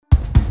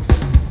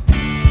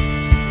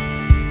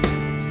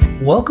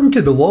Welcome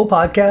to the Whoa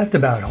Podcast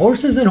about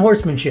horses and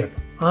horsemanship.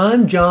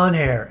 I'm John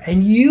Hare,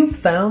 and you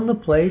found the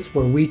place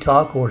where we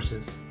talk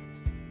horses.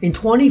 In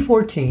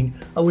 2014,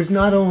 I was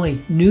not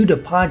only new to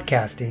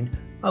podcasting,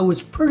 I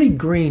was pretty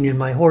green in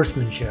my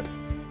horsemanship.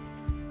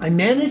 I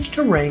managed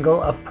to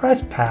wrangle a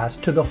press pass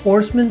to the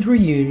Horsemen's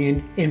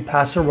Reunion in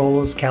Paso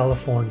Robles,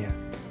 California.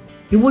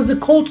 It was a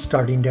colt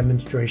starting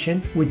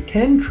demonstration with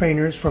 10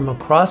 trainers from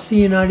across the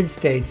United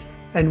States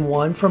and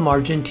one from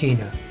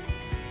Argentina.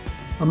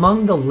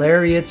 Among the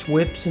lariats,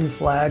 whips, and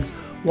flags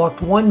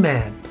walked one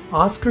man,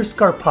 Oscar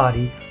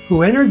Scarpati,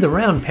 who entered the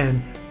round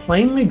pen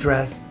plainly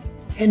dressed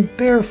and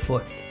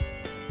barefoot.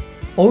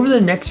 Over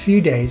the next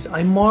few days,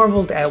 I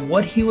marveled at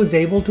what he was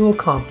able to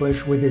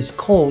accomplish with his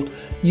colt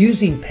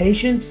using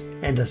patience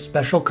and a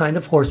special kind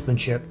of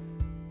horsemanship.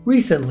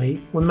 Recently,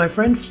 when my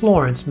friend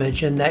Florence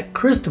mentioned that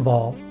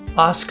Cristobal,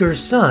 Oscar's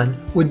son,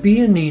 would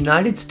be in the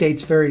United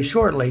States very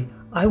shortly,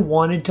 I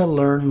wanted to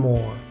learn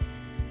more.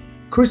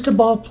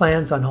 Cristobal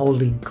plans on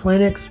holding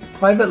clinics,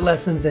 private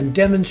lessons, and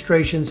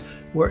demonstrations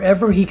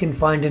wherever he can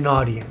find an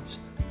audience.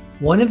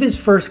 One of his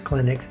first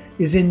clinics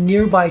is in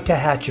nearby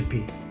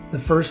Tehachapi, the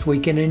first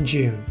weekend in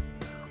June.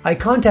 I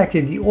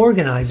contacted the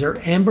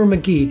organizer, Amber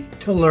McGee,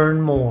 to learn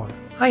more.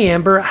 Hi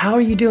Amber, how are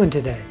you doing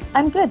today?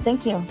 I'm good,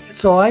 thank you.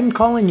 So I'm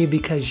calling you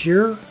because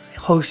you're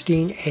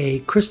hosting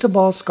a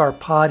Cristobal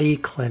Scarpati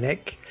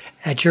clinic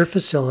at your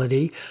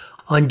facility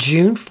on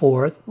June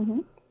 4th.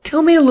 Mm-hmm.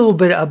 Tell me a little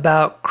bit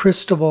about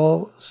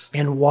Cristobal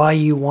and why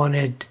you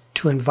wanted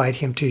to invite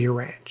him to your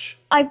ranch.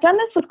 I've done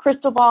this with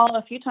Cristobal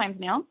a few times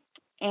now,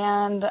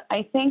 and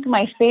I think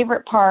my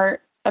favorite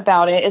part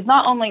about it is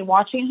not only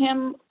watching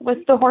him with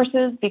the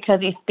horses because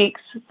he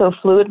speaks so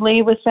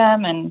fluidly with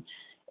them, and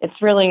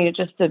it's really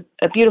just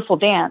a beautiful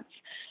dance.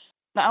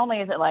 Not only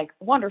is it like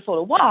wonderful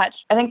to watch,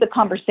 I think the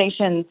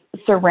conversations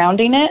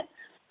surrounding it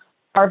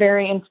are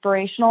very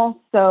inspirational.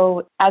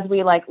 So as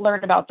we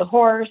learn about the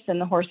horse and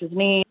the horse's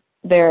needs,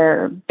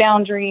 their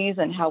boundaries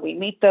and how we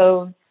meet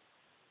those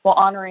while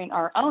honoring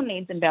our own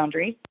needs and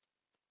boundaries.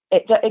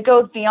 It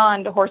goes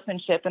beyond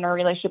horsemanship and our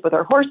relationship with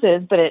our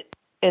horses, but it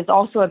is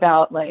also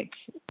about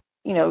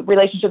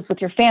relationships with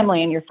your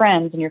family and your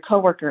friends and your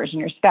coworkers and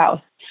your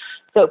spouse.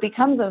 So it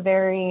becomes a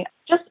very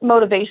just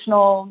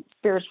motivational,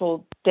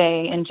 spiritual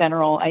day in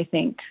general, I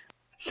think.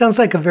 Sounds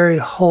like a very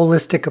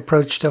holistic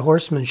approach to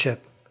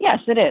horsemanship. Yes,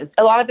 it is.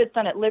 A lot of it's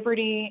done at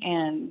Liberty,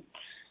 and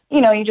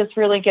you just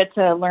really get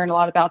to learn a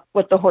lot about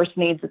what the horse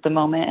needs at the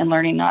moment and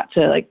learning not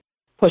to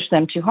push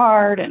them too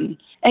hard. And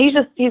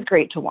he's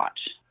great to watch.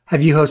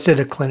 Have you hosted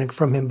a clinic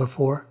from him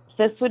before?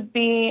 This would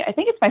be, I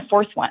think it's my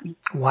fourth one.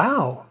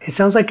 Wow. It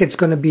sounds like it's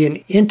going to be an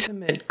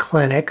intimate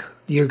clinic.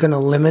 You're going to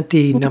limit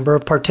the number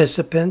of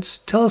participants.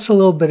 Tell us a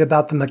little bit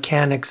about the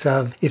mechanics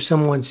of if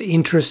someone's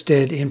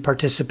interested in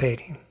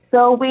participating.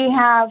 So we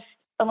have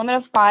a limit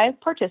of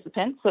 5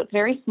 participants, so it's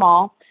very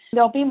small.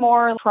 There'll be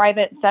more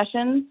private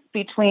sessions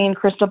between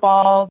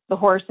Cristobal, the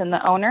horse, and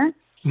the owner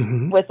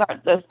with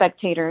the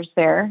spectators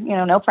there.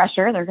 No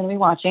pressure. They're going to be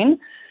watching.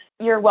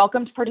 You're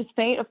welcome to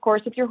participate, of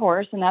course, with your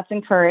horse, and that's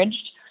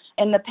encouraged.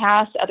 In the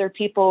past, other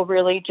people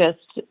really just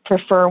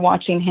prefer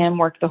watching him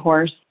work the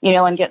horse,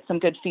 and get some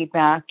good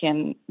feedback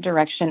and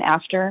direction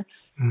after.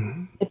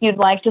 Mm-hmm. If you'd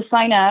like to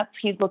sign up,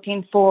 he's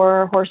looking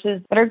for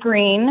horses that are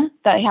green,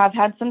 that have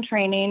had some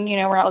training.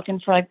 We're not looking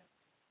for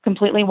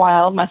completely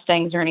wild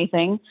Mustangs or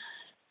anything.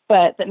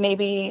 But that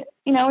maybe,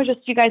 just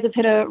you guys have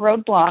hit a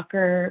roadblock,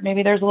 or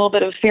maybe there's a little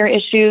bit of fear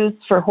issues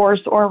for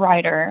horse or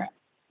rider.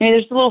 Maybe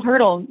there's a little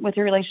hurdle with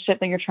your relationship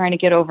that you're trying to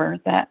get over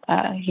that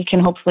he can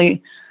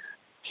hopefully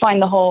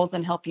find the holes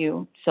and help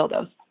you fill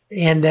those.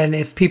 And then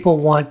if people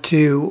want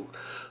to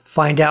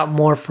find out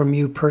more from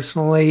you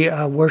personally,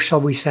 where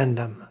shall we send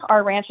them?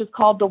 Our ranch is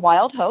called The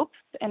Wild Hope,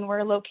 and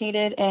we're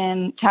located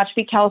in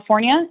Tehachapi,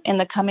 California, in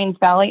the Cummings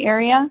Valley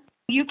area.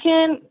 You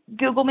can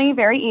Google me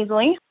very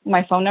easily.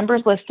 My phone number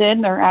is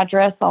listed, our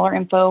address, all our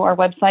info, our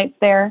website's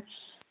there.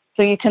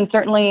 So you can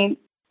certainly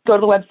go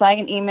to the website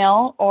and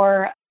email,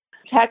 or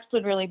text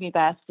would really be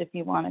best if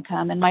you want to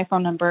come. And my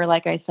phone number,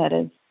 like I said,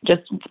 is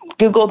just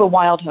Google The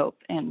Wild Hope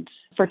and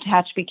for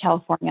Tehachapi,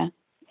 California.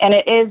 And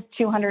it is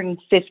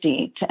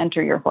 $250 to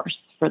enter your horse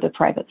for the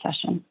private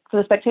session.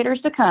 For the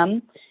spectators to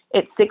come,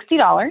 it's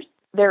 $60.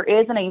 There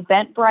is an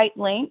Eventbrite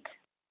link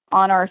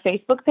on our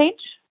Facebook page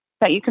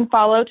that you can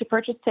follow to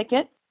purchase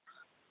tickets.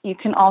 You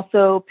can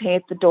also pay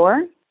at the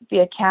door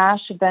via cash,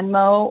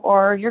 Venmo,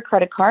 or your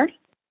credit card.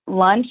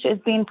 Lunch is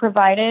being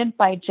provided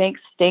by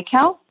Jake's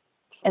Steakhouse,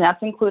 and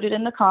that's included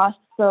in the cost.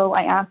 So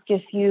I ask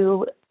if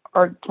you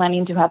are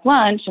planning to have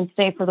lunch and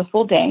stay for the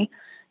full day,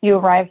 you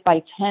arrive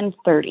by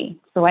 10:30.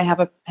 So I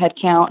have a head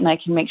count, and I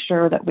can make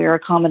sure that we're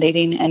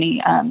accommodating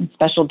any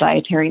special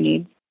dietary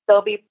needs.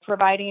 They'll be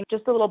providing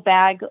just a little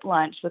bag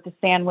lunch with a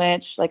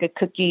sandwich, like a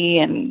cookie,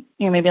 and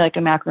maybe like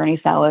a macaroni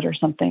salad or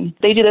something.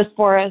 They do this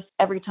for us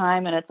every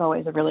time, and it's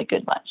always a really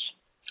good lunch.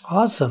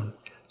 Awesome.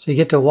 So you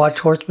get to watch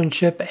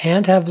horsemanship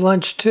and have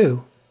lunch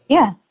too.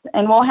 Yes,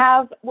 and we'll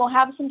have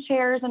some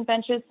chairs and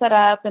benches set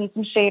up and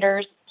some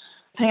shaders,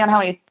 depending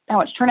on how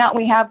much turnout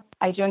we have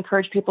I do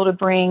encourage people to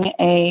bring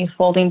a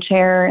folding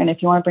chair, and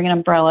if you want to bring an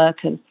umbrella,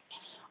 because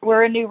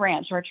we're a new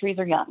ranch. Our trees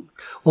are young.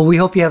 Well, we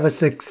hope you have a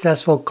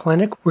successful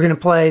clinic. We're going to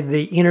play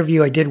the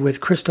interview I did with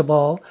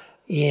Cristobal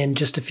in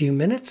just a few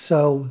minutes.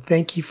 So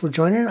thank you for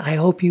joining. I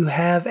hope you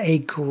have a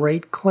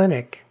great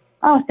clinic.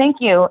 Oh,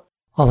 thank you.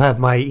 I'll have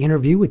my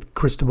interview with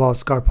Cristobal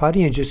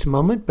Scarpati in just a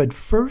moment, but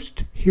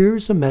first,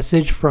 here's a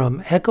message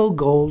from Echo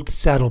Gold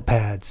Saddle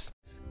Pads.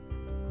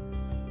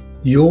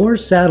 Your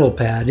saddle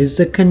pad is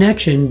the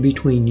connection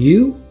between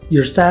you,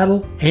 your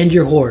saddle, and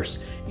your horse,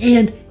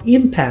 and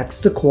impacts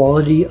the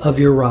quality of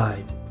your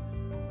ride.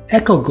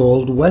 Echo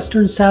Gold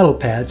Western saddle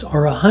pads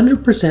are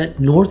 100%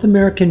 North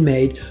American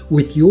made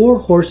with your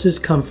horse's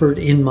comfort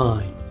in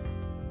mind.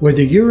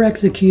 Whether you're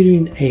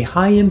executing a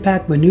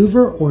high-impact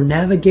maneuver or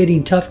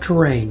navigating tough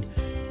terrain,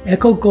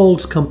 Echo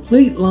Gold's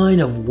complete line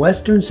of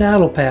Western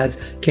saddle pads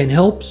can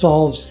help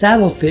solve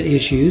saddle fit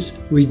issues,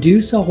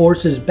 reduce a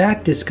horse's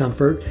back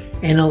discomfort,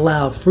 and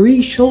allow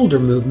free shoulder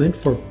movement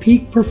for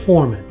peak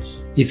performance.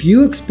 If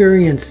you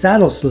experience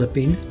saddle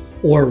slipping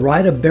or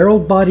ride a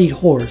barrel-bodied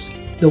horse,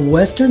 the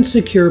Western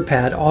Secure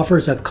Pad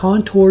offers a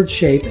contoured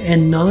shape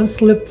and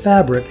non-slip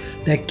fabric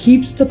that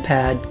keeps the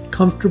pad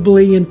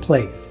comfortably in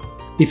place.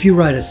 If you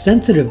ride a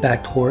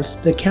sensitive-backed horse,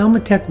 the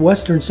Calmatech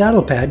Western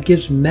Saddle Pad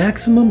gives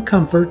maximum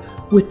comfort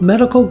with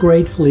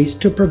medical-grade fleece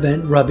to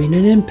prevent rubbing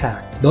and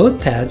impact. Both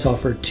pads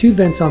offer 2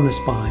 vents on the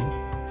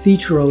spine,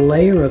 feature a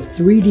layer of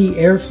 3D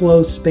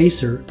airflow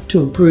spacer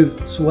to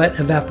improve sweat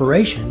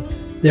evaporation,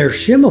 they're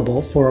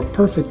shimmable for a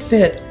perfect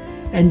fit,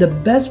 and the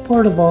best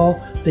part of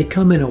all, they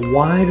come in a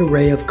wide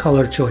array of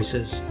color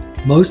choices.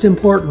 Most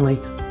importantly,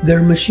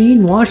 they're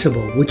machine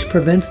washable, which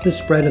prevents the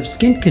spread of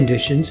skin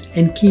conditions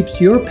and keeps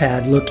your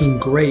pad looking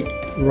great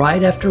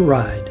ride after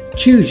ride.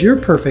 Choose your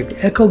perfect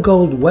Echo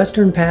Gold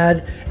Western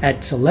pad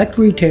at select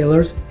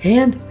retailers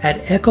and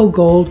at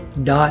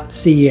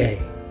echogold.ca.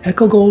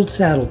 Echo Gold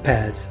Saddle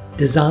Pads,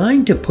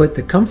 designed to put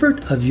the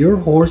comfort of your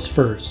horse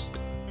first.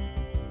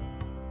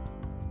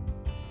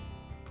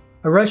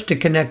 I rushed to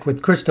connect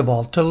with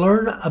Cristobal to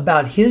learn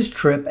about his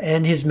trip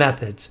and his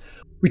methods.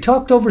 We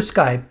talked over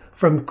Skype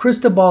from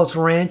Cristobal's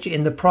ranch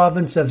in the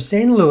province of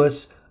San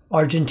Luis,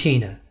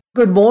 Argentina.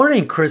 Good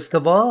morning,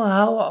 Cristobal.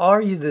 How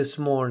are you this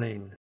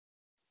morning?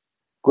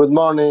 Good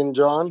morning,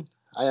 John.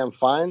 I am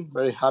fine.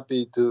 Very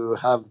happy to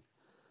have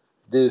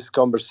this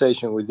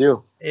conversation with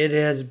you. It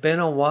has been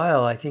a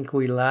while. I think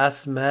we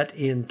last met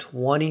in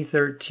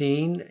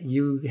 2013.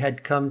 You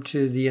had come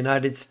to the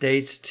United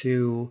States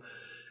to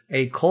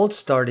a colt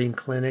starting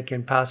clinic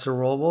in Paso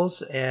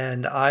Robles,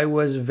 and I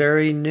was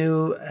very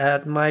new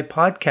at my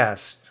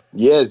podcast.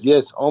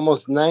 Yes,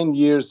 almost 9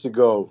 years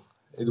ago.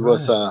 It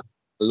was a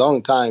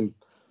long time,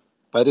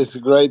 but it's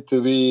great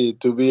to be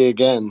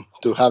again,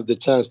 to have the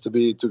chance to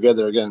be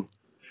together again.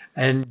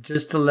 And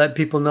just to let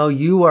people know,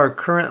 you are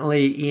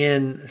currently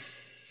in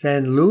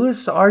San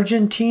Luis,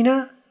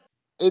 Argentina?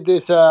 It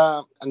is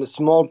a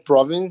small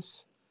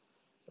province.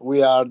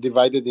 We are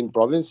divided in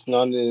province,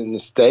 not in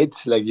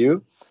states like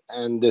you.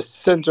 And the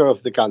center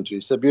of the country.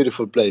 It's a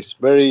beautiful place,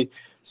 very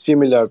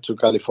similar to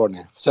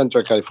California,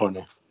 Central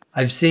California.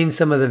 I've seen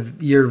some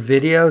of your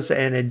videos,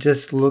 and it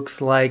just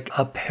looks like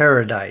a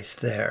paradise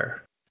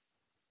there.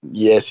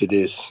 Yes, it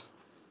is.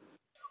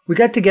 We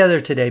got together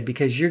today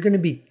because you're going to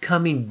be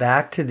coming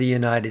back to the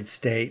United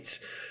States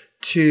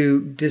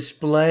to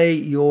display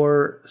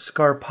your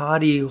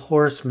Scarpati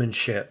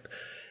horsemanship.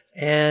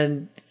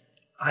 And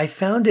I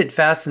found it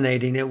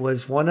fascinating. It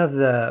was one of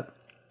the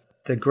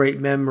great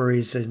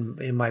memories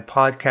in my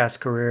podcast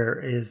career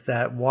is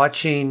that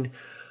watching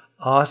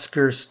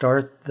Oscar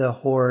start the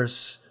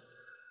horse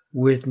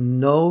with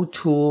no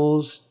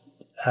tools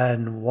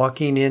and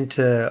walking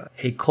into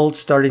a colt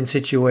starting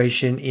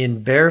situation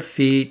in bare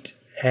feet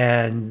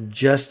and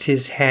just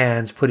his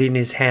hands, putting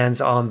his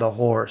hands on the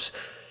horse.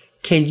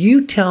 Can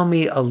you tell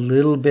me a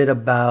little bit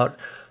about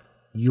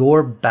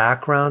your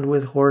background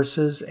with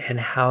horses and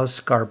how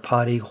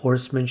Scarpati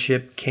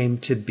horsemanship came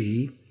to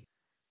be?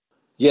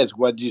 Yes,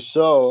 what you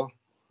saw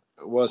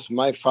was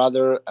my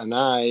father and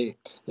I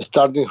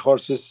starting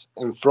horses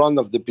in front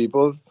of the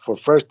people for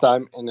first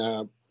time in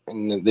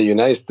the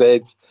United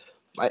States.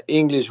 My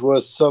English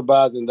was so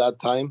bad in that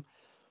time,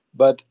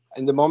 but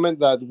in the moment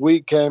that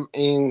we came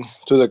in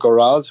to the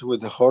corrals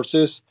with the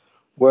horses,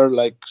 were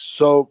like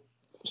so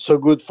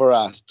good for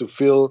us to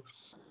feel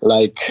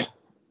like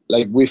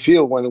we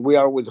feel when we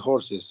are with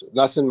horses. It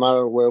doesn't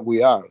matter where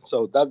we are.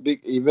 So that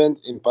big event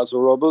in Paso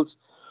Robles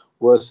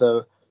was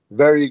a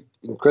very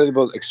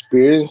incredible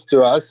experience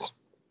to us.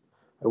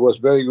 I was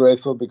very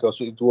grateful because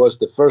it was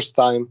the first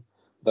time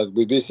that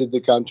we visited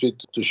the country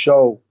to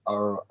show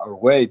our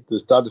way to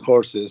start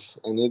horses.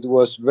 And it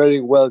was very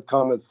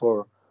welcome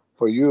for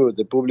you.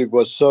 The public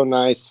was so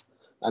nice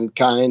and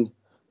kind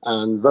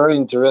and very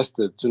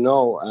interested to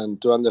know and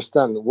to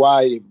understand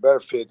why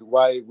barefoot,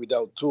 why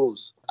without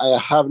tools. I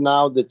have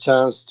now the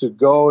chance to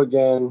go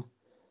again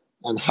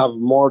and have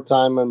more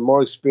time and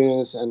more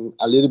experience and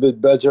a little bit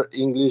better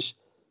English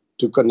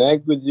to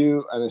connect with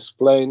you and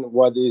explain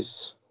what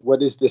is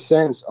the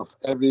sense of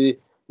every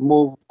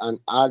move and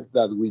act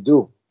that we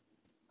do.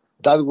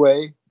 That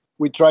way,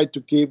 we try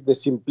to keep the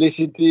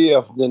simplicity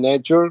of the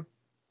nature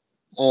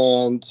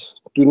and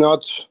do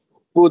not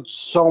put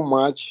so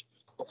much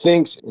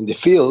things in the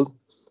field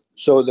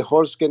so the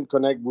horse can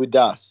connect with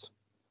us.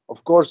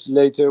 Of course,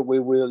 later we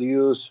will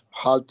use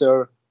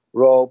halter,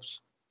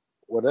 ropes,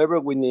 whatever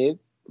we need.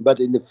 But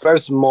in the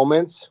first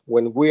moments,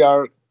 when we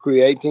are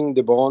creating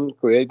the bond,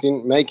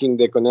 making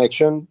the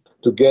connection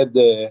to get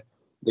the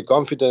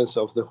confidence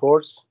of the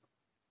horse,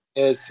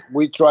 is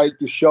we try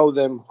to show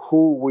them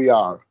who we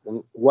are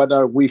and what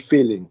are we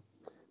feeling.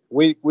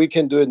 We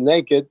can do it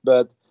naked,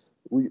 but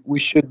we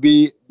should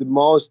be the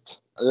most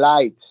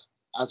light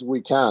as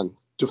we can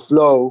to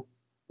flow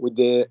with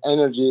the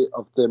energy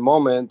of the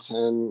moment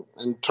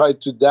and try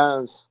to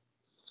dance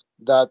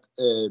that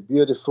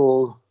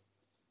beautiful,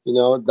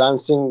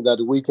 dancing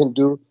that we can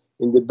do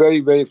in the very,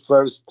 very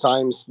first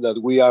times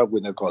that we are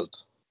with a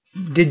colt.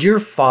 Did your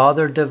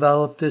father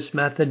develop this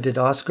method? Did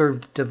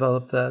Oscar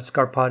develop the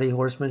Scarpati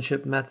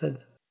horsemanship method?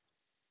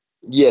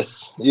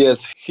 Yes.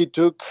 He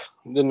took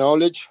the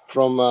knowledge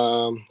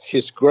from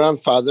his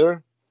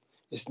grandfather.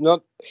 It's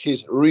not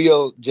his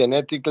real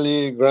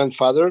genetically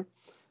grandfather.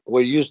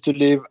 We used to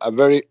live a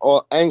very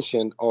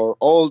ancient or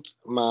old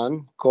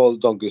man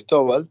called Don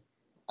Cristobal,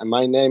 and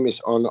my name is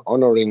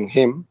honoring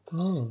him.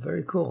 Oh,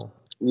 very cool.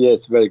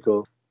 Yes, very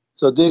cool.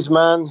 So this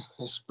man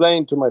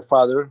explained to my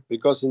father,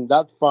 because in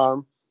that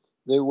farm,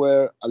 there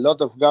were a lot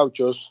of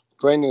gauchos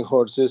training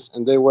horses,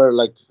 and they were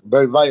like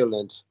very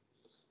violent.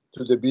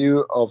 To the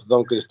view of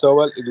Don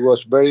Cristobal, it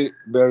was very,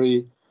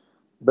 very,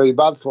 very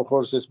bad for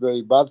horses,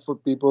 very bad for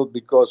people,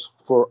 because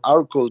for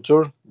our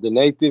culture, the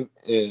native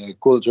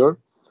culture,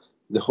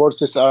 the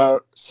horses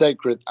are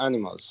sacred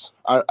animals,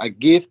 are a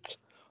gift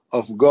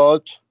of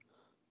God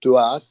to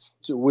us.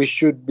 So we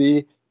should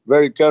be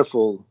very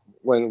careful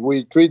when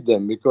we treat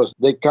them, because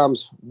they come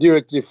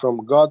directly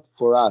from God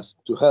for us,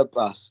 to help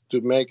us, to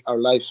make our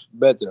lives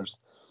better.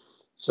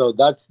 So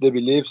that's the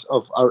beliefs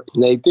of our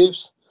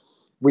natives.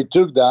 We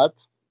took that,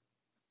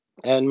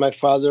 and my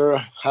father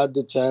had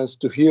the chance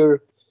to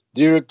hear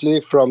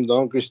directly from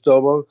Don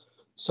Cristobal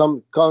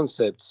some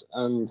concepts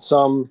and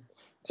some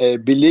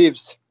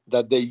beliefs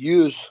that they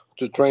use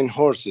to train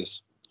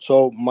horses.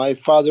 So my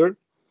father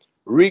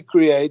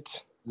recreated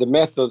the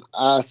method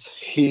as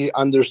he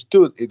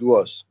understood it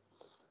was.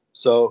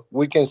 So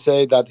we can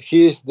say that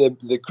he is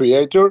the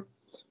creator,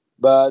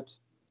 but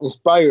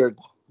inspired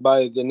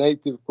by the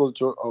native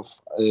culture of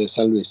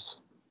San Luis.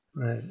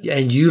 Right.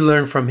 And you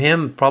learned from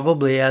him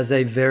probably as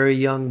a very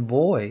young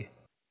boy.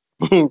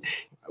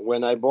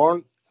 When I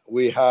born,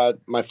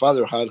 my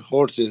father had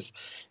horses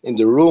in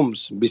the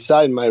rooms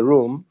beside my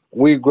room.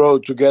 We grew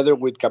together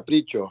with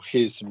Capricho,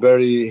 his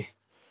very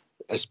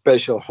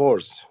special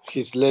horse.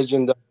 His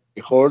legendary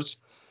horse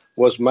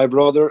was my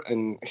brother,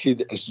 and he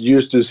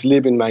used to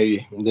sleep in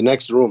the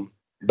next room,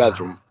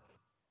 bedroom.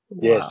 Wow.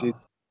 Yes,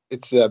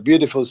 it's a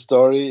beautiful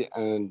story,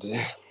 and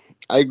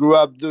I grew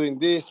up doing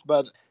this,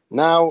 but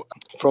now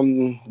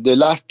from the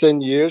last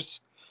 10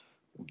 years,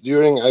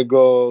 during I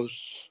go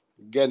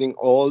getting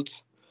old,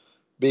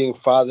 being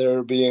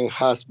father, being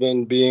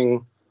husband,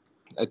 being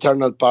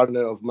eternal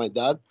partner of my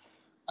dad,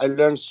 I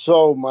learned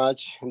so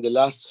much in the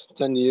last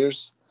 10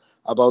 years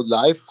about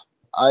life.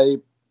 I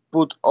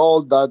put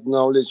all that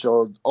knowledge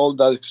or all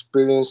that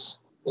experience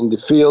in the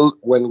field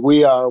when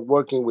we are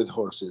working with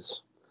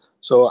horses.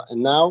 So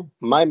now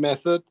my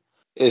method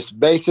is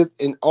based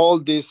in all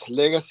this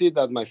legacy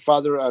that my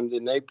father and the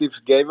natives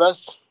gave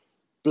us,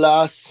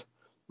 plus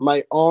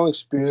my own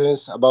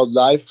experience about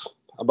life,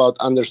 about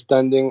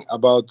understanding,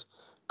 about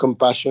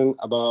compassion,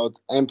 about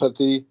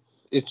empathy.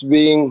 It's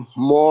being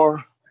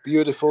more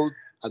beautiful,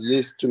 at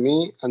least to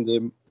me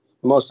and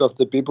most of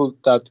the people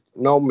that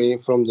know me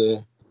from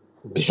the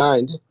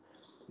behind.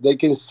 They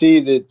can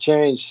see the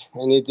change,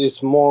 and it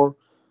is more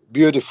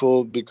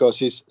beautiful because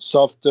it's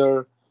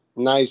softer,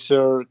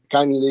 nicer,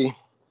 kindly.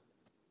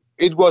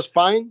 It was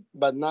fine,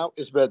 but now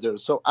it's better.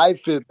 So I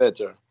feel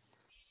better.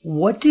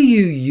 What do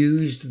you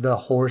use the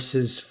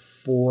horses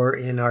for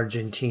in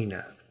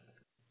Argentina?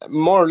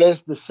 More or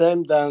less the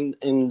same than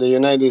in the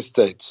United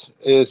States.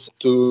 Is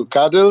to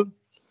cattle,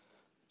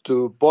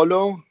 to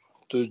polo,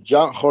 to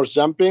horse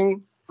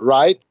jumping,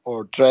 ride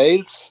or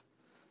trails.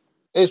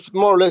 It's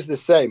more or less the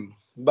same,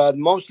 but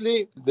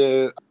mostly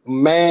the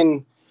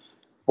main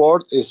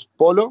sport is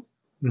polo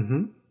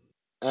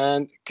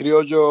and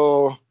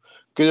criollo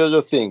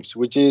things,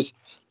 which is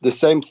the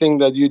same thing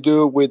that you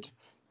do with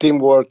team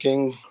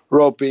working,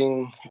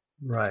 roping.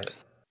 Right.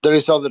 There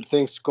is other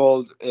things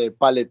called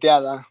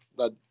paleteada,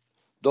 that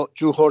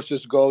two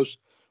horses goes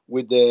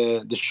with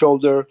the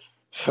shoulder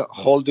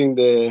holding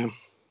the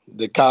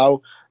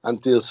cow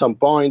until some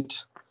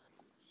point.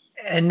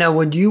 And now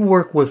when you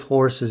work with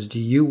horses, do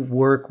you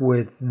work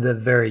with the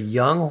very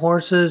young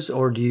horses,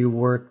 or do you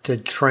work to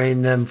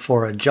train them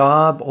for a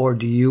job, or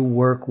do you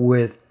work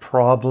with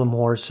problem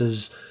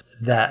horses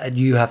that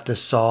you have to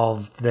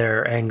solve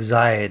their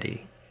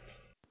anxiety?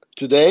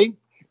 Today,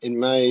 in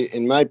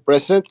my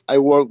present, I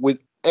work with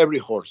Every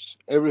horse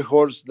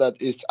that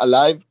is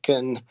alive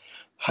can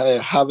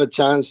have a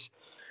chance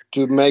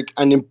to make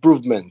an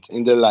improvement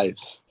in their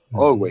lives.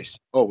 Mhm.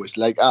 Always,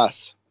 like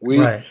us.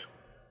 Right.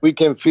 We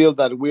can feel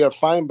that we are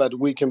fine, but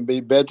we can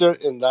be better,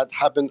 and that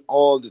happens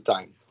all the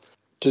time.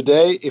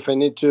 Today, if I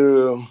need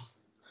to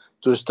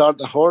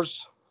start a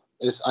horse,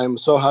 is I'm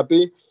so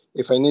happy.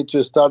 If I need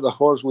to start a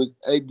horse with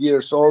 8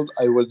 years old,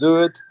 I will do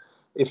it.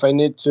 If I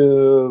need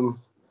to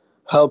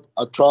help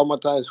a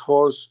traumatized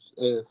horse,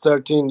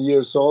 13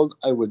 years old,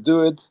 I would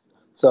do it.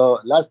 So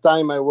last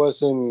time I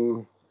was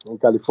in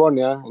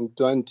California in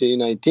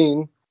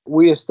 2019,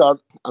 we start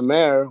a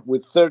mare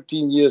with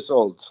 13 years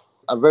old,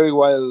 a very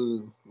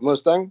wild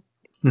Mustang,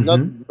 not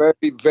Hmm.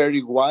 very,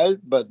 very wild,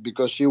 but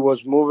because she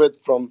was moved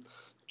from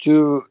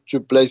two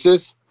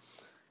places.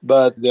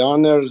 But the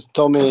owner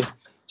told me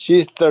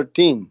she's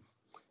 13,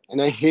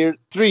 and I hear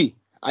three.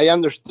 I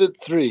understood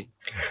three.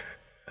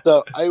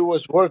 So I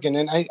was working,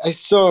 and I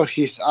saw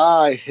his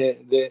eye,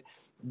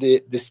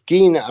 the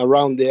skin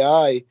around the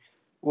eye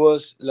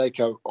was like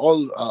an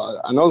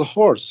old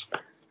horse.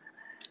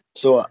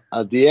 So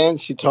at the end,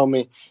 she told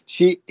me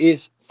she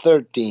is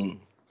 13,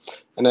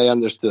 and I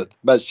understood.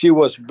 But she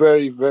was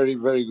very, very,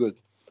 very good.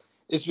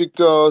 It's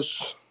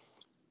because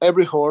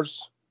every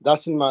horse,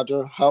 doesn't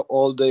matter how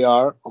old they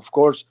are. Of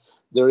course,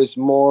 there is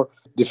more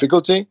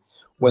difficulty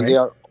when they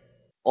Right. are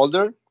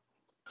older,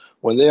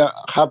 when they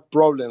have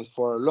problems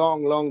for a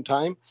long, long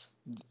time.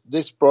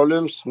 These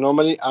problems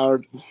normally are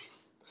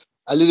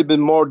a little bit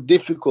more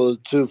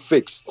difficult to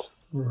fix.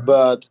 Right.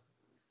 But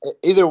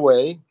either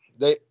way,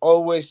 they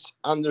always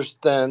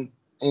understand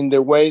in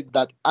the way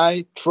that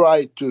I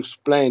try to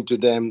explain to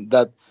them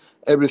that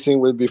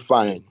everything will be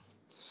fine.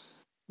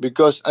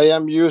 Because I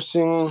am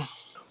using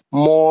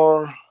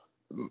more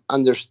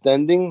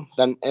understanding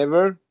than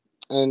ever,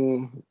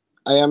 and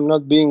I am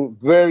not being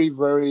very,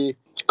 very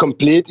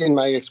complete in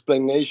my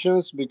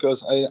explanations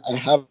because I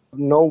have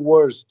no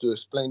words to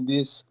explain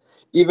this,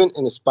 even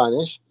in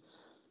Spanish.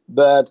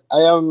 But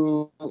I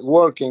am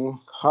working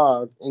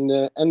hard in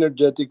the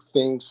energetic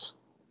things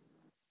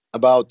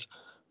about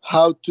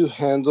how to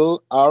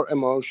handle our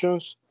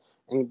emotions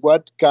and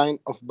what kind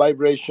of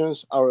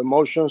vibrations our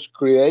emotions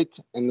create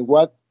and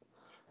what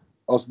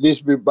of these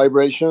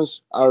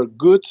vibrations are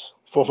good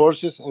for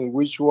horses and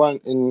which one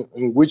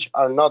in which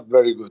are not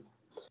very good.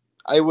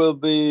 I will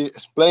be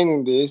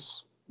explaining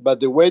this, but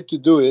the way to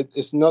do it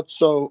is not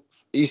so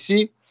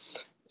easy.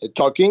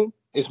 Talking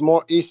is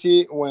more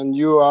easy when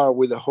you are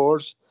with a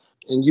horse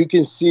and you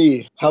can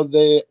see how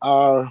they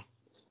are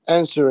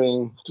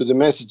answering to the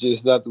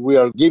messages that we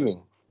are giving.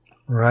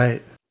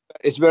 Right.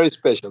 It's very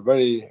special,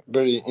 very,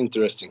 very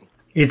interesting.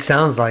 It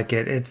sounds like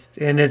it.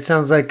 It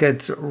sounds like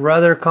it's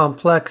rather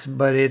complex,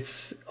 but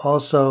it's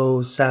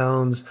also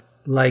sounds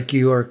like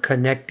you are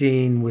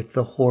connecting with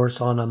the horse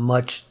on a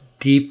much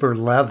deeper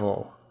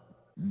level.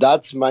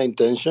 That's my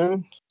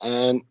intention,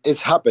 and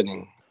it's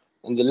happening.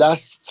 In the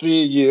last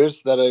 3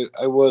 years that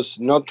I was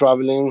not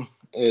traveling,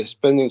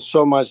 spending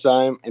so much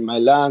time in my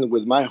land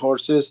with my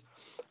horses,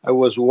 I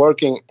was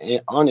working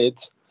on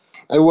it.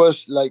 I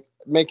was like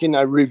making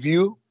a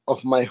review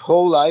of my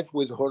whole life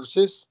with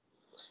horses,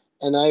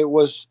 and I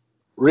was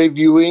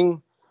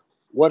reviewing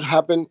what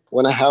happened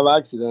when I have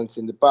accidents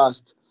in the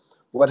past,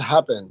 what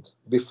happened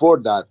before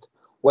that,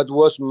 what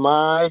was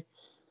my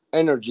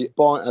energy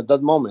point at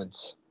that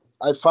moment.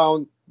 I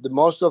found the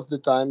most of the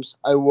times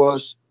I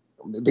was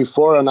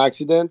before an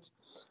accident,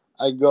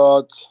 I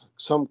got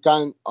some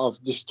kind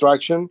of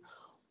distraction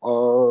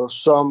or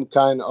some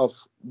kind of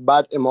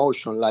bad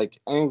emotion like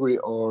angry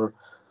or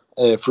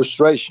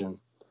frustration.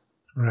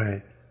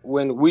 Right.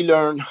 When we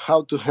learn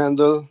how to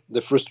handle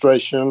the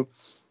frustration,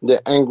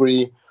 the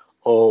angry,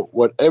 or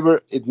whatever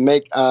it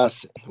make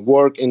us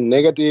work in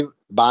negative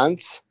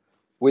bands,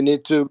 we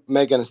need to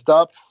make a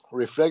stop,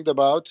 reflect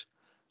about,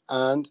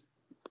 and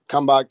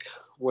come back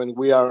when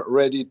we are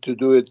ready to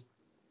do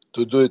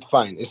it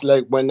fine. It's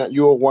like when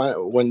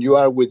you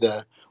are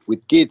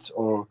with kids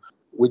or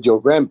with your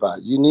grandpa,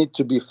 you need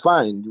to be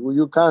fine.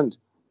 You can't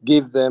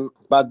give them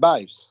bad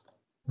vibes.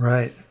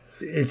 Right.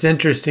 It's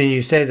interesting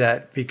you say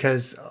that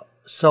because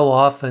so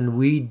often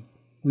we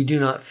do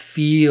not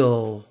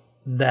feel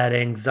that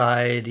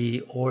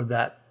anxiety or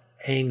that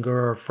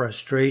anger or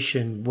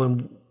frustration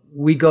when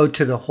we go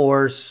to the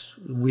horse.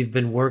 We've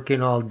been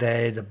working all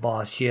day. The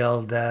boss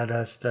yelled at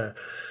us. The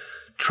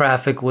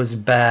traffic was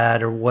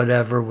bad or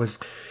whatever was.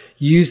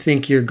 You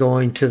think you're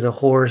going to the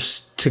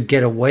horse to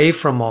get away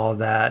from all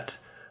that,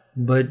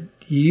 but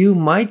you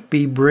might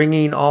be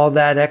bringing all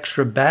that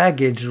extra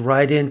baggage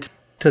right into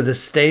the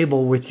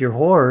stable with your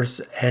horse,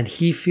 and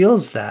he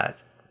feels that.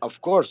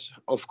 Of course,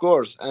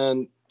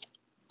 and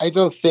I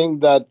don't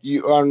think that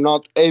you are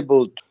not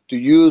able to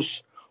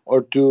use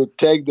or to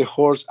take the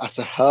horse as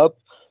a help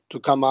to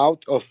come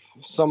out of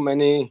so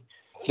many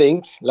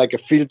things like a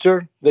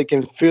filter. They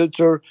can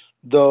filter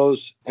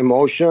those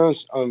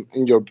emotions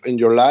in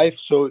your life,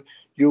 so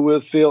you will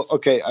feel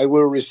okay. I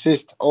will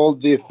resist all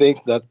the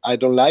things that I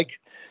don't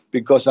like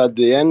because at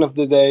the end of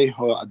the day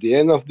or at the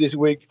end of this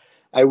week,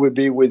 I will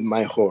be with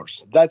my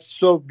horse. That's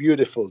so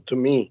beautiful to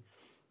me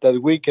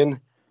that we can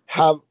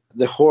have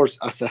the horse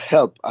as a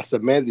help, as a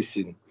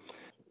medicine.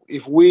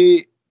 If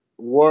we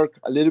work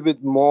a little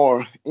bit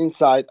more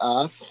inside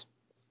us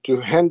to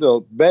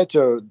handle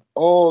better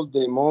all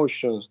the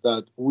emotions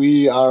that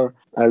we are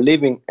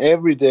living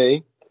every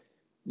day,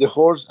 the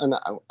horse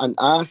and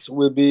us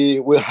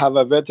will have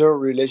a better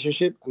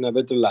relationship and a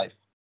better life.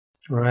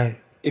 Right.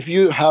 If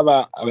you have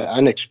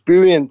an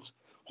experienced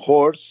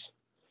horse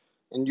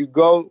and you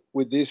go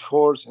with this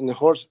horse and the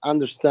horse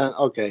understand,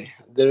 okay,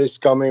 there is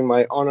coming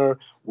my owner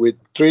with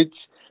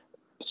treats,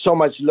 so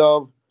much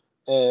love,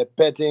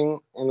 petting,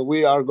 and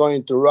we are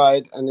going to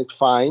ride and it's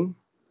fine.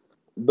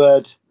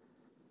 But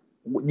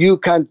you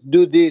can't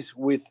do this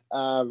with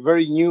a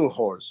very new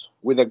horse,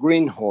 with a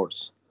green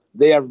horse.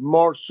 They are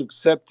more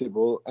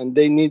susceptible and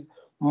they need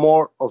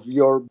more of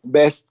your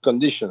best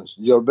conditions,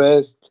 your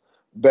best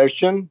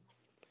version,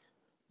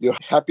 your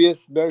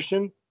happiest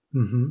version.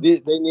 Mm-hmm.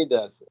 They need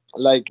us.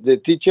 Like the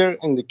teacher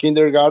in the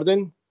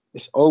kindergarten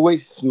is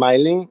always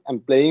smiling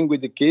and playing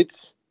with the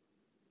kids.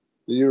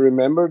 Do you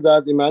remember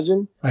that?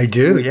 Imagine? I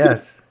do,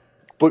 yes.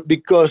 But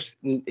because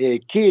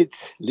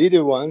kids,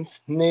 little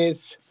ones,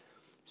 needs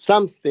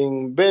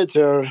something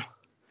better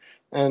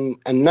and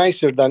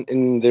nicer than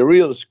in the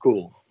real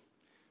school,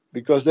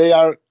 because they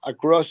are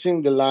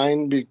crossing the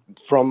line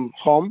from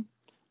home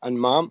and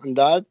mom and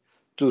dad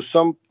to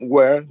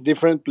somewhere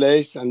different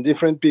place and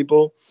different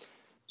people.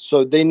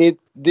 So they need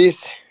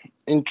this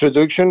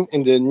introduction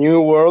in the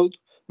new world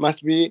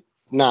must be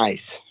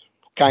nice,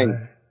 kind.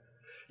 Right.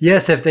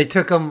 Yes, if they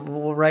took them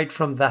right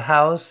from the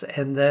house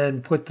and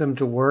then put them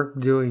to work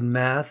doing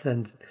math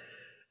and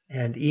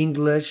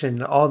English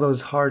and all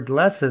those hard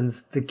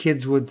lessons, the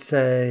kids would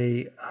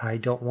say, I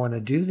don't want to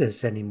do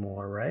this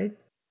anymore, right?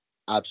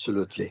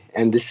 Absolutely.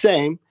 And the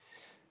same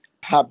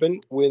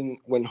happen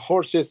when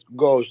horses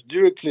goes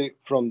directly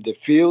from the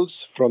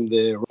fields, from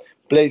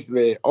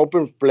the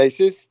open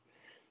places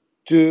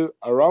to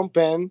a round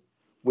pen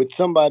with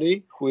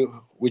somebody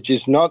which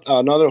is not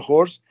another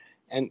horse,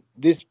 and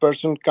this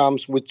person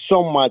comes with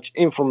so much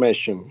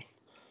information,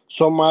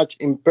 so much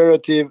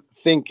imperative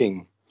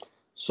thinking,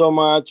 so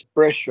much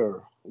pressure.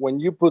 When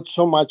you put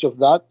so much of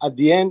that, at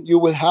the end you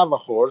will have a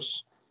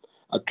horse,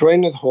 a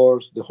trained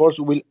horse. The horse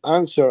will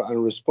answer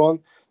and respond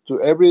to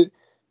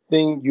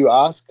everything you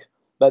ask,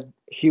 but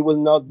he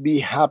will not be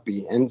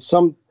happy. And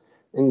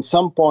in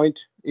some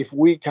point, if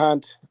we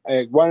can't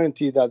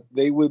guarantee that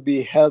they will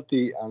be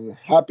healthy and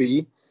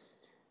happy,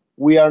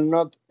 we are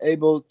not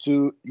able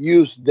to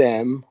use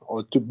them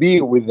or to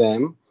be with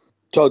them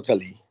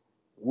totally.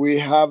 We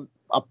have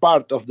a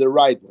part of the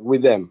right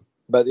with them,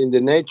 but in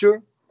the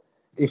nature,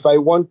 if I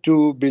want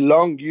to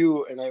belong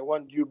you and I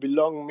want you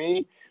belong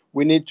me,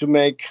 we need to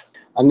make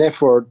an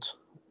effort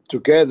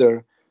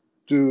together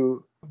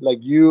to, like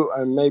you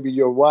and maybe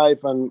your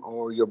wife and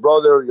or your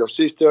brother, your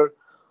sister,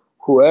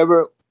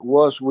 whoever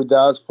was with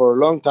us for a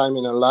long time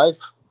in our life,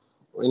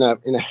 in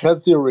a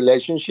healthy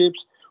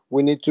relationships,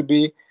 we need to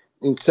be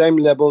in same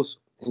levels,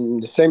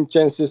 in the same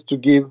chances to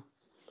give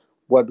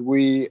what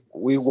we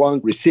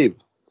want to receive.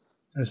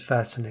 That's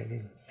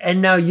fascinating.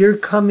 And now you're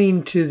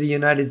coming to the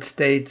United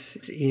States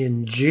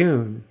in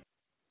June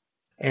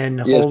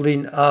and Yes,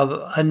 holding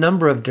a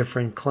number of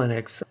different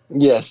clinics.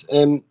 yes,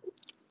 and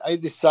I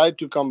decided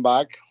to come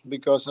back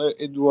because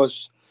it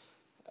was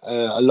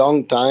a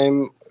long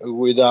time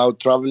without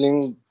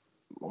traveling,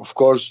 of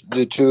course,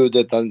 due to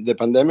the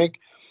pandemic.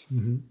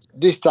 Mm-hmm.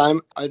 This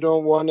time, I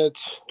don't want it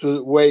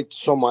to wait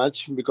so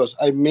much because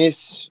I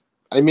miss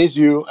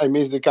you, I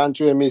miss the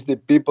country, I miss the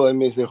people, I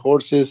miss the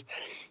horses.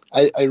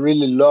 I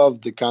really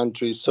love the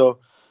country. So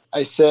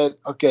I said,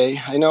 okay,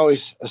 I know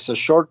it's a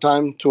short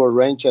time to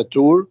arrange a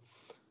tour,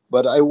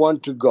 but I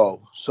want to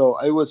go. So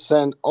I will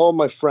send all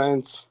my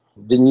friends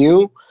the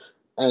new,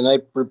 and I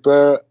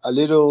prepare a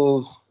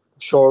little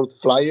short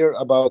flyer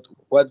about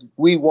what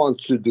we want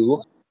to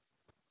do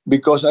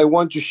because I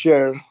want to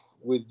share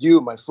with you,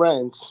 my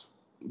friends,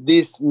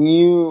 these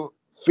new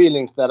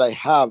feelings that I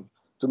have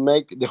to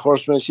make the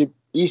horsemanship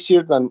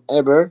easier than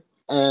ever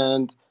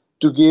and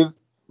to give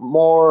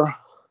more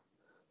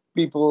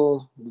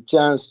people the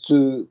chance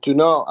to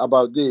know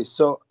about this.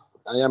 So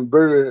I am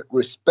very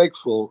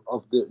respectful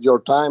of your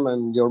time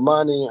and your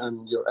money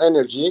and your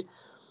energy.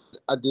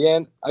 At the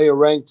end, I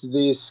arranged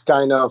this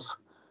kind of,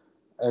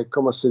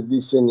 como se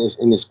dice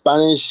in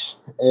Spanish,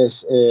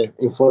 es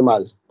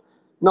informal,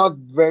 not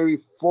very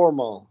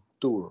formal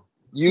tour.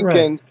 You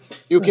Right.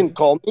 can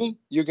call me.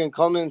 You can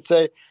call me and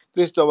say,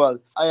 Cristobal,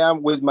 I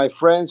am with my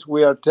friends.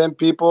 We are 10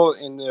 people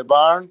in the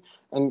barn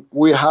and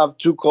we have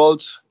two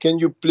colts. Can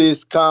you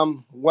please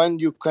come when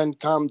you can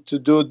come to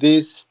do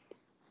this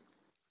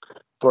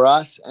for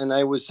us? And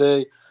I would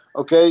say,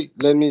 okay,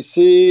 let me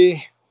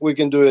see. We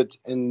can do it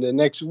in the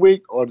next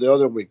week or the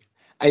other week.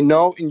 I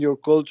know in your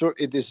culture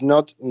it is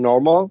not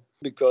normal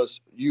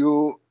because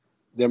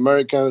the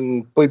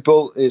American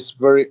people, is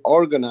very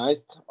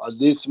organized, at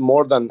least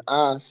more than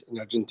us in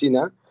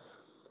Argentina.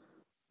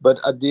 But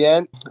at the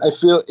end, I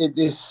feel it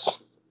is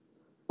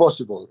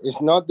possible.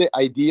 It's not the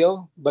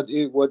ideal, but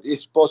what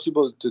is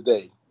possible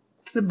today.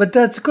 But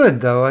that's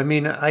good, though. I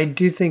mean, I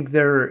do think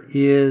there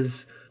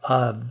is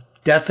a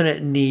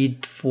definite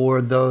need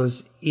for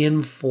those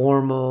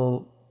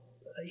informal,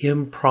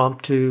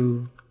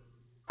 impromptu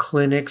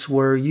clinics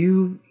where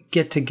you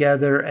get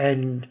together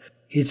and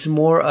it's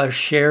more a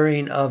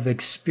sharing of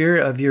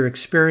your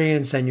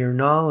experience and your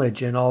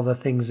knowledge and all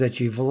the things that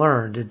you've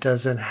learned. It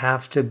doesn't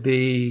have to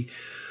be,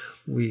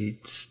 we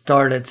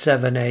start at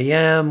 7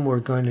 a.m., we're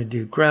going to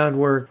do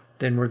groundwork,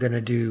 then we're going to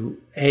do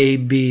A,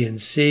 B,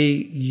 and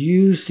C.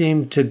 You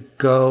seem to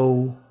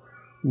go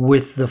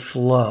with the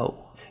flow.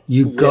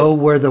 You go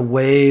where the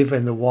wave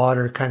and the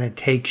water kind of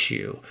takes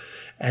you,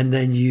 and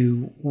then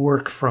you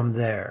work from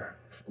there.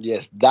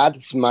 Yes,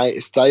 that's my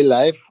style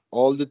life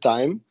all the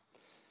time.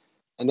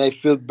 And I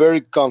feel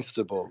very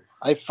comfortable.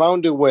 I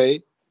found a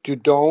way to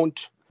don't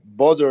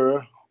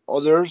bother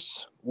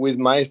others with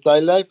my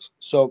style life.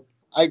 So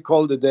I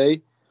call the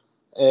day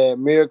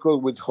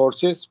Miracle with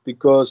Horses,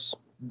 because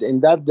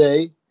in that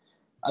day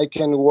I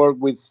can work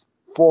with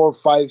 4,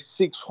 5,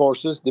 6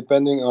 horses,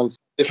 depending on how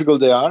difficult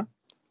they are.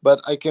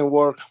 But I can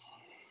work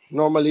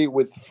normally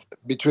with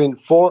between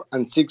 4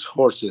 and 6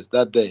 horses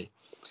that day.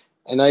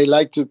 And I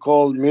like to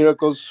call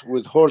Miracles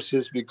with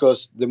Horses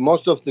because the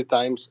most of the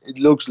times it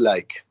looks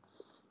like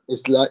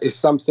it's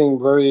something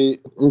very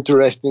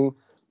interesting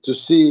to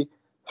see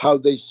how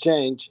they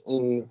change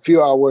in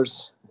few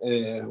hours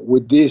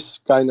with this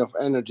kind of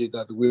energy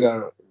that we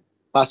are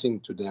passing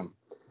to them.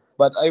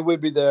 But I will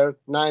be there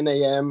 9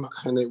 a.m.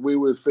 and we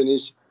will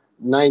finish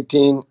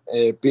 19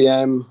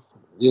 p.m.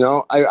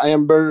 I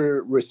am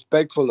very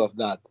respectful of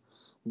that.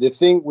 The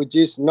thing which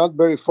is not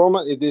very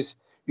formal, it is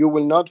you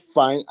will not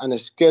find a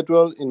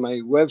schedule in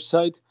my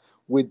website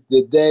with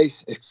the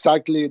days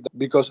exactly,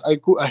 because I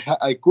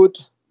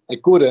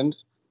couldn't,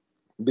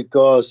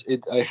 because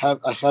I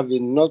have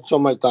not so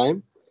much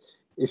time.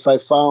 If I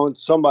found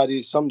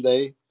somebody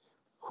someday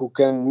who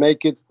can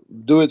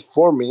do it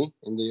for me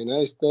in the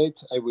United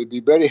States, I will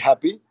be very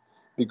happy,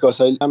 because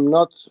I am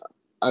not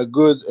a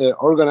good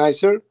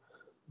organizer,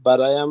 but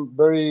I am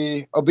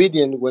very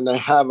obedient when I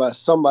have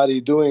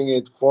somebody doing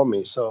it for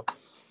me. So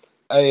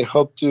I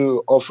hope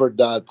to offer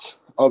that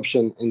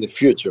option in the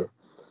future.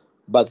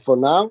 But for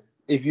now,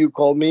 if you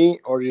call me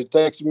or you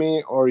text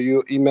me or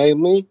you email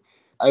me,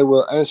 I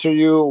will answer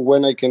you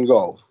when I can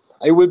go.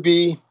 I will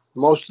be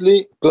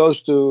mostly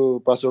close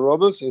to Paso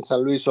Robles in San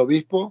Luis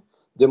Obispo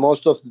the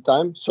most of the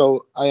time.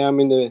 So I am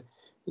in the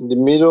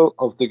middle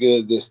of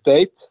the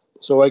state.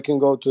 So I can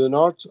go to the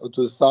north or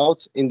to the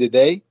south in the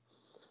day.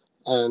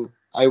 And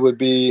I will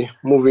be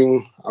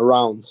moving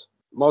around.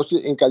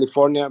 Mostly in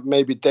California,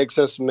 maybe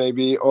Texas,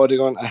 maybe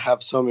Oregon. I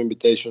have some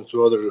invitations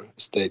to other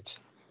states.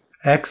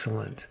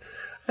 Excellent.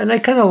 And I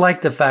kind of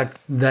like the fact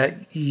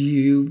that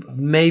you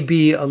may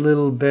be a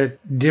little bit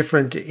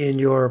different in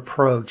your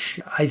approach.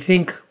 I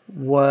think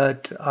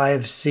what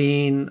I've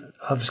seen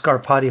of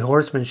Scarpati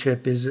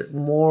horsemanship is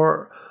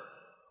more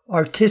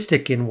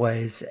artistic in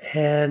ways.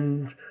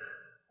 And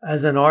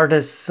as an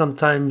artist,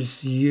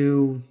 sometimes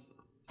you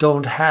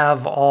don't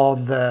have all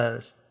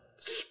the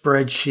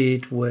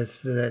spreadsheet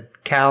with the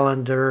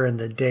calendar and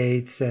the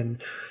dates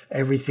and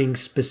everything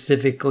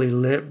specifically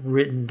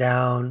written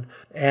down.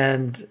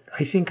 And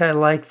I think I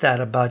like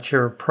that about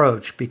your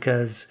approach,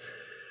 because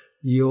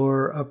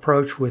your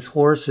approach with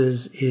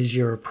horses is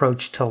your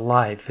approach to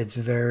life. It's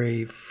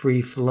very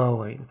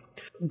free-flowing.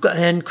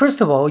 And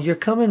Cristobal, you're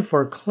coming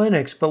for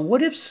clinics, but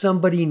what if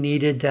somebody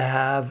needed to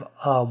have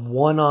a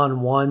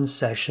one-on-one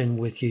session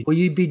with you? Will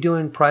you be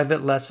doing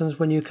private lessons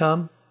when you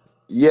come?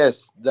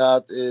 Yes,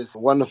 that is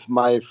one of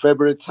my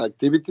favorite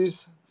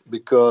activities,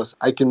 because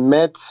I can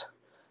meet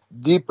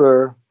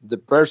deeper the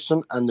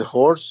person and the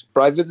horse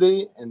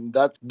privately, and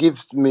that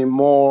gives me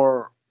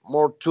more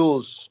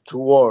tools to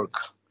work.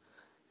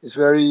 It's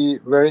very,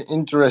 very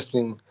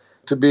interesting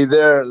to be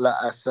there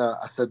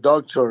as a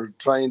doctor,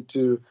 trying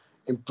to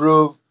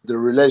improve the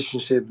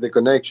relationship, the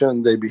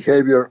connection, the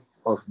behavior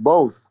of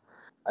both.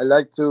 I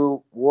like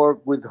to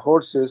work with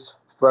horses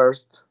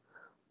first,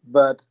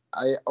 but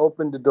I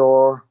open the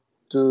door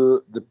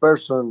to the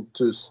person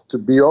to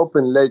be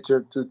open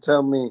later, to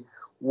tell me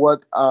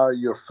what are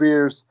your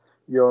fears,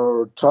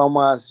 your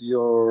traumas,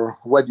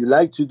 what you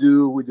like to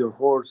do with your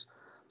horse,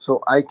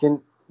 so I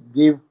can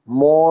give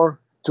more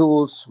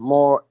tools,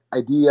 more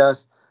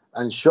ideas,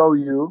 and show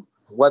you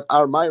what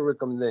are my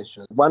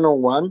recommendations.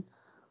 One-on-one,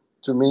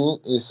 to me,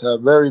 is a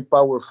very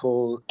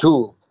powerful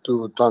tool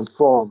to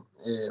transform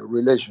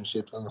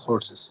relationships on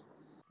horses.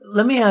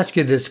 Let me ask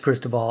you this,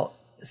 Cristobal.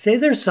 Say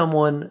there's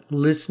someone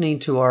listening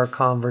to our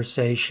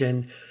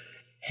conversation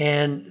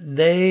and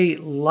they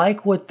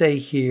like what they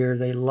hear,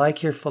 they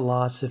like your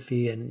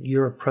philosophy and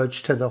your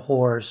approach to the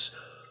horse.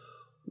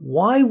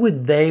 Why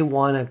would they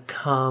want to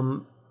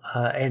come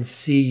and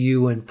see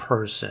you in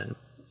person?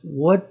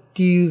 What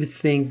do you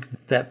think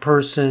that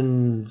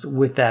person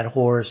with that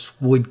horse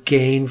would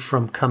gain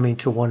from coming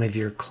to one of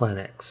your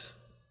clinics?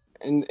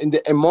 In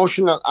the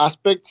emotional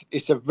aspect,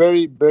 it's a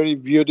very, very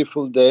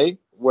beautiful day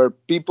where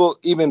people,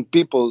 even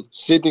people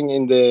sitting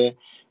in the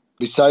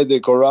beside the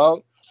corral,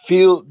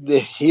 feel the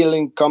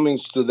healing coming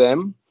to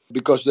them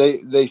because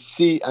they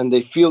see and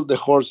they feel the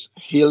horse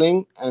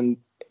healing, and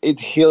it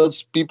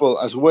heals people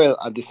as well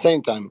at the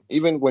same time,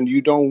 even when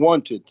you don't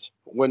want it,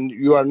 when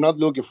you are not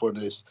looking for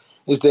this.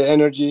 It's the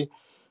energy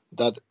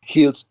that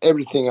heals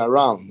everything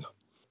around.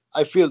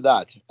 I feel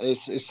that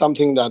it's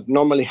something that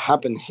normally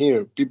happen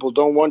here. People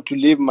don't want to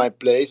leave my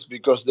place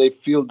because they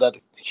feel that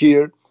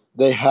here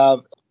they have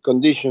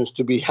conditions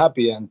to be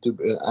happy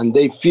and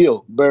they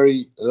feel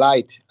very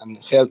light and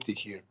healthy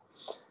here.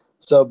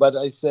 So, but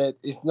I said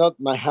it's not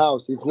my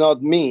house, it's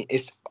not me,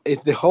 it's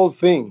the whole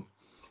thing.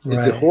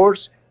 It's the Right.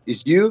 horse,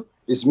 it's you,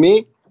 it's me,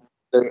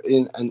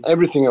 and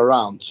everything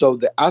around. So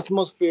the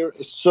atmosphere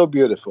is so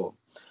beautiful.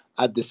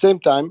 At the same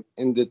time,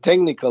 in the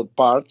technical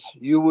part,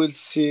 you will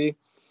see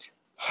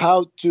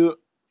how to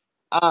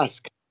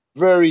ask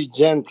very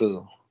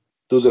gentle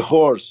to the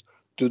horse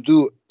to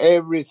do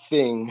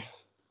everything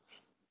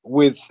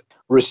with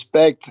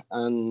respect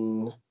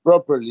and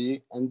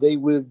properly, and they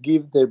will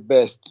give their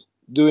best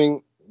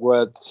doing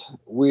what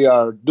we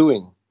are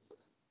doing,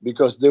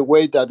 because the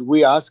way that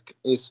we ask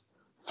is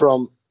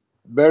from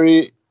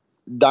very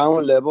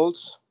down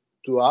levels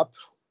to up.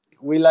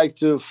 We like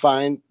to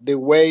find the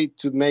way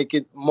to make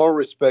it more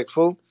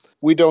respectful.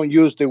 We don't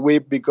use the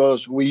whip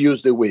because we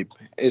use the whip.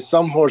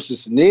 Some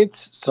horses need,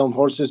 some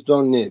horses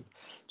don't need.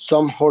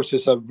 Some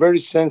horses are very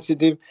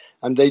sensitive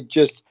and they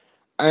just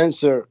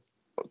answer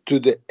to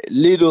the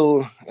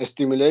little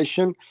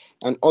stimulation,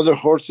 and other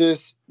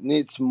horses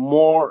needs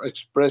more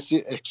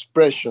expressive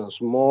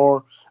expressions,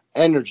 more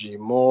energy,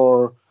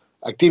 more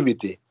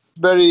activity.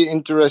 Very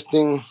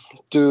interesting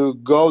to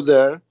go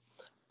there,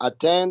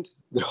 attend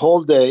the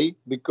whole day,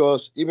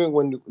 because even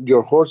when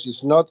your horse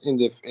is not in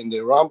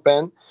the round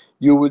pen,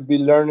 you will be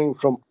learning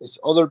from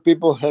other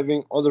people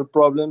having other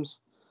problems.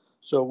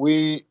 So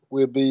we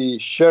will be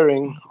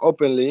sharing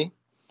openly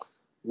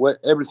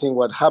everything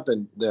what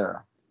happened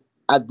there.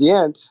 At the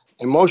end,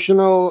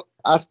 emotional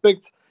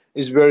aspect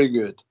is very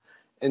good,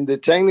 and the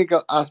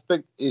technical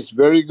aspect is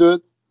very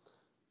good,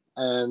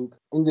 and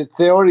in the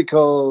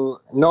theoretical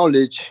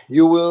knowledge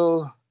you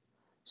will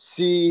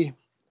see,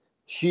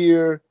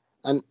 hear,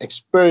 and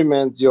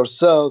experiment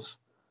yourself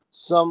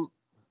some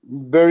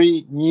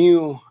very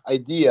new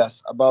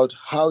ideas about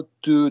how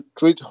to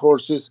treat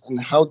horses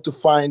and how to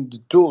find the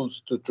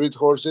tools to treat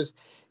horses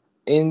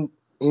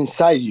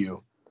inside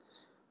you.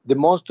 The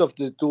most of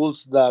the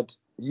tools that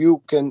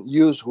you can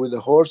use with the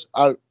horse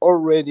are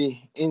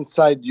already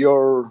inside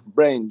your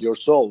brain, your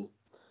soul.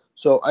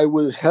 So I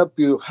will help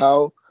you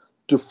how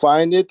to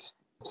find it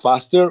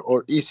faster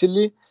or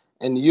easily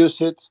and use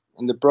it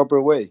in the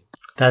proper way.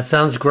 That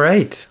sounds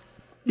great.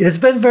 It's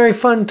been very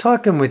fun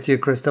talking with you,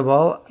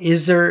 Cristobal.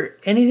 Is there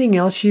anything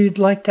else you'd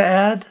like to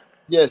add?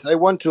 Yes, I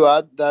want to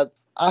add that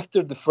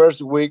after the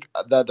first week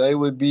that I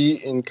will be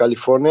in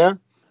California,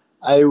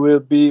 I will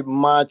be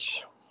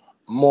much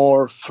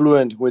more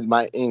fluent with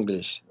my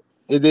English.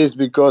 It is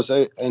because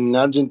in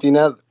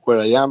Argentina, where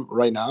I am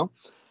right now,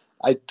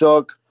 I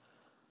talk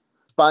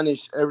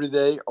Spanish every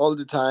day, all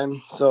the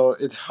time. So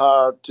it's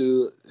hard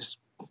to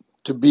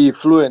be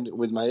fluent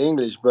with my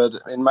English. But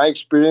in my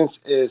experience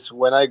is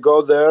when I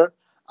go there,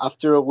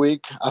 after a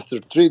week, after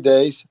 3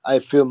 days, I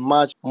feel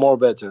much more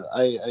better.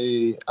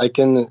 I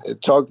can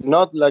talk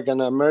not like an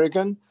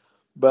American,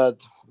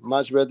 but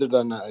much better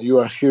than you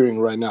are hearing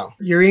right now.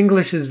 Your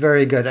English is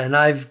very good, and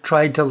I've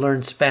tried to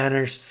learn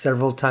Spanish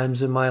several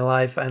times in my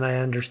life, and I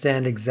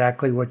understand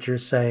exactly what you're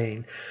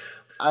saying.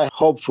 I'm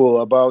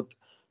hopeful about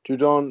to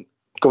don't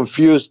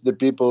confuse the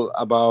people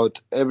about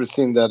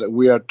everything that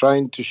we are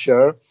trying to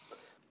share.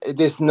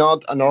 It is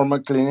not a normal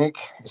clinic.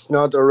 It's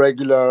not a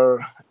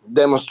regular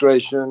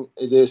demonstration.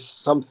 It is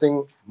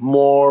something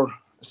more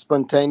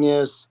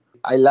spontaneous.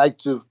 I like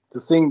to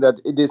think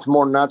that it is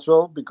more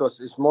natural because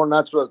it's more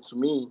natural to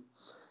me.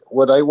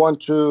 What I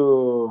want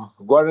to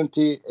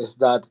guarantee is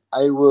that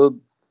I will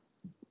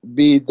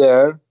be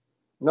there,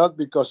 not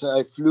because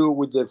I flew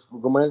with the,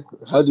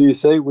 how do you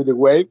say, with the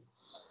wave.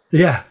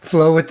 Yeah,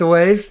 flow with the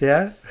waves,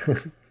 yeah.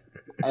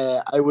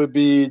 I will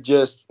be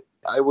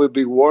I will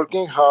be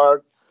working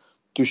hard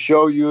to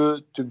show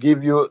you, to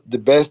give you the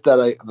best that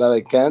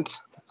I can,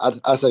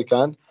 as I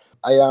can.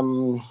 I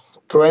am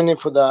training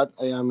for that.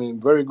 I am in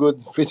very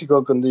good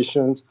physical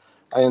conditions.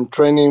 I am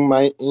training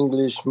my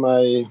English,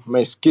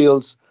 my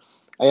skills.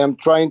 I am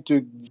trying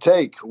to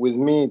take with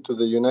me to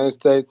the United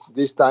States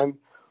this time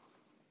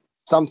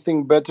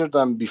something better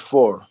than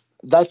before.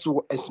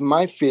 It's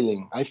my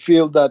feeling. I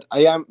feel that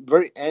I am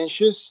very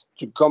anxious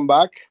to come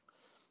back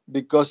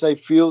because I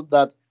feel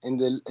that in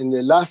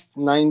the last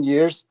 9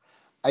 years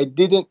I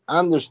didn't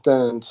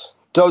understand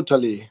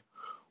totally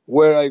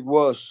where I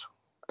was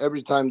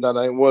every time that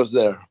I was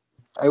there.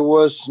 I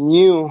was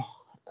new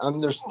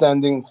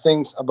understanding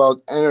things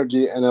about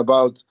energy and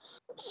about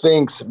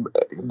things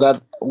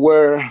that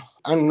were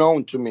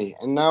unknown to me.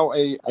 And now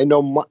I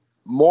know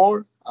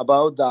more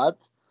about that.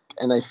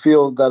 And I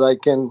feel that I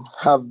can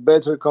have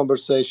better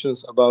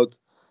conversations about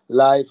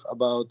life,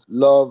 about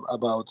love,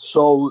 about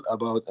soul,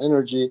 about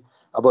energy,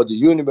 about the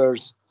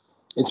universe.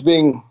 it's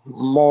being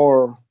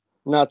more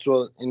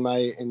natural in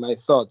my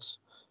thoughts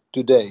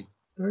today.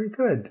 Very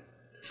good.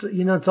 So,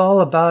 it's all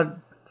about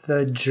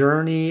the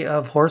journey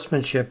of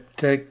horsemanship,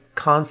 to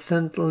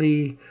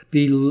constantly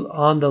be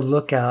on the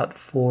lookout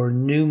for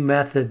new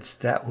methods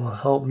that will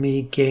help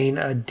me gain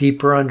a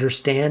deeper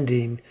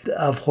understanding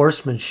of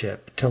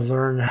horsemanship, to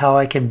learn how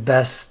I can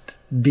best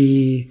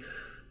be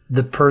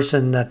the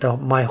person that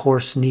my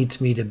horse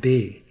needs me to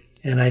be.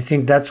 And I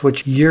think that's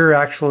what you're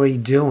actually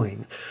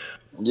doing.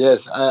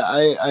 Yes,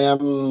 I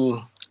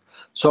am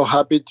so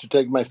happy to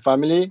take my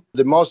family.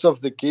 The most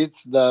of the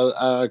kids that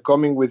are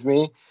coming with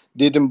me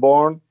didn't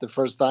born the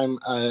first time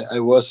I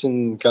was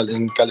in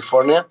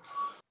California.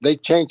 They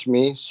changed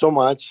me so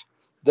much.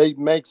 They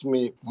makes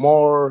me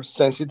more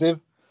sensitive,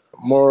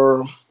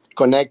 more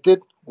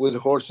connected with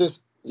horses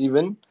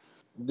even.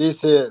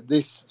 This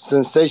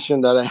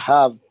sensation that I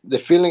have, the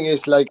feeling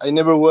is like I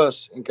never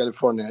was in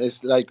California.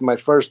 It's like my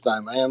first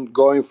time. I am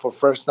going for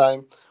first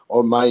time,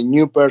 or my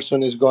new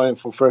person is going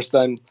for first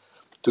time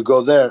to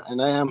go there,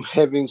 and I am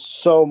having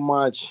so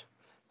much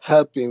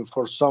helping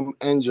for some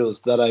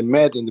angels that I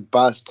met in the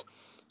past.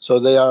 So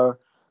they are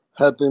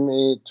helping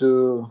me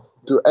to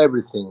do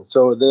everything.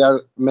 So they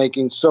are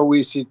making so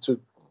easy to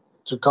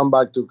come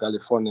back to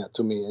California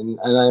to me, and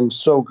I'm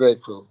so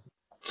grateful.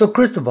 So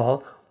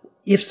Cristobal,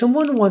 if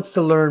someone wants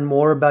to learn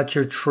more about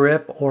your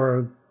trip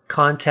or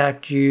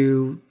contact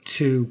you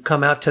to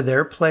come out to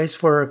their place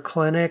for a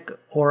clinic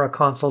or a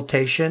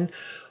consultation,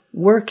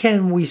 where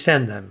can we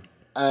send them?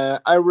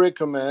 I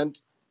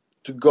recommend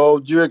to go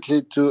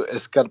directly to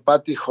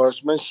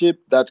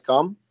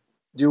scarpatihorsemanship.com.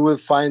 You will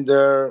find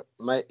there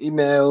my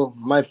email,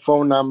 my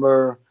phone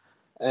number,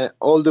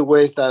 all the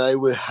ways that I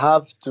will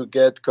have to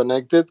get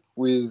connected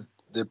with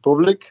the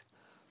public.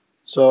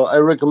 So I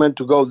recommend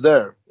to go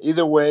there.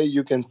 Either way,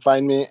 you can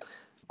find me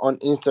on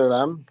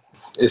Instagram.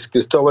 It's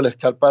Cristobal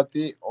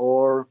Scarpati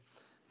or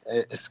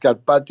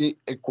Scarpati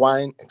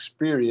Equine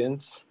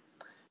Experience.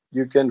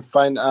 You can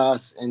find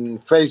us in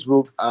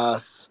Facebook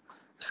as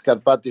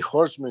Scarpati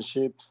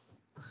Horsemanship.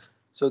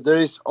 So there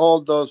is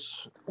all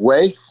those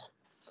ways,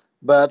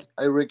 but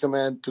I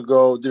recommend to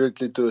go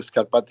directly to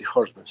Scarpati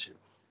Horsemanship.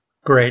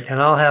 Great.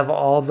 And I'll have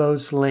all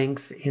those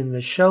links in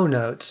the show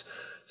notes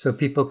so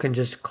people can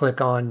just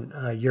click on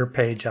your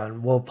page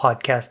on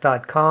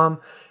woepodcast.com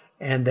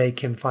and they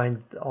can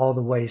find all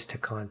the ways to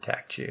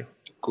contact you.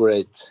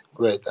 Great.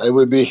 I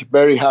will be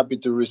very happy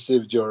to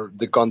receive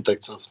the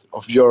contacts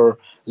of your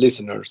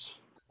listeners.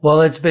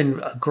 Well, it's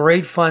been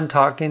great fun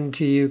talking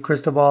to you,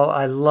 Cristobal.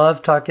 I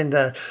love talking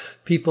to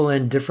people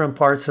in different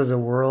parts of the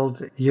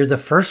world. You're the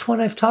first one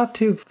I've talked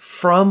to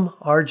from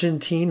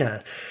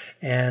Argentina.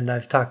 And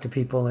I've talked to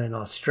people in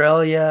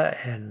Australia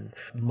and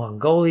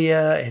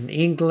Mongolia and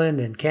England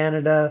and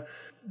Canada.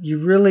 You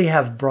really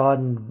have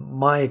broadened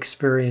my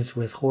experience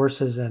with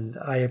horses, and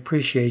I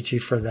appreciate you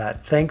for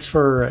that. Thanks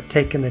for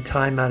taking the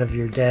time out of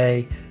your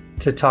day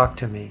to talk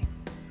to me.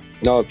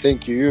 No,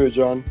 thank you,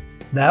 John.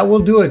 That will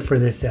do it for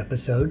this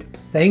episode.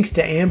 Thanks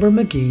to Amber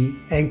McGee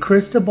and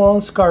Cristobal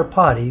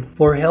Scarpati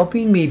for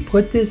helping me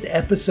put this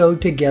episode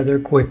together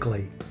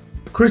quickly.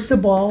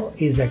 Cristobal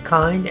is a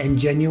kind and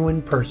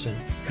genuine person,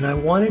 and I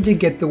wanted to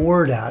get the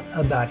word out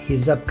about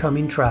his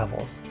upcoming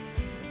travels.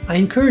 I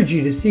encourage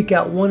you to seek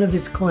out one of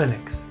his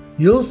clinics.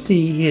 You'll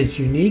see his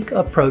unique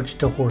approach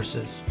to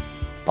horses.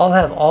 I'll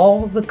have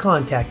all the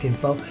contact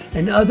info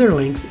and other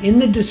links in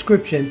the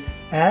description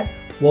at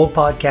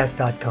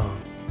woepodcast.com.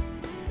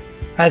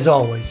 As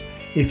always,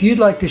 if you'd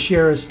like to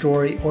share a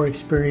story or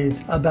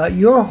experience about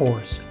your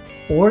horse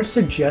or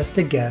suggest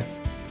a guest,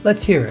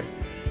 let's hear it.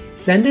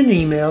 Send an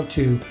email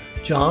to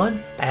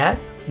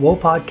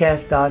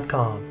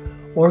john@woepodcast.com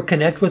or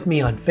connect with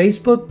me on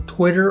Facebook,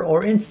 Twitter,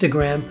 or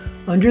Instagram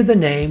under the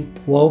name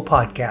Woe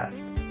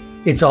Podcast.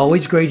 It's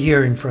always great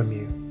hearing from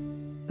you.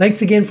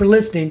 Thanks again for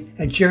listening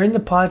and sharing the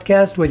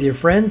podcast with your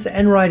friends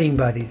and riding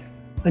buddies.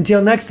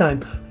 Until next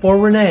time, for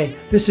Renee,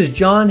 this is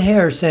John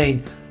Hare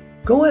saying,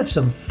 go have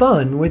some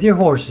fun with your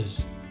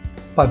horses.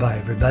 Bye-bye,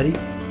 everybody.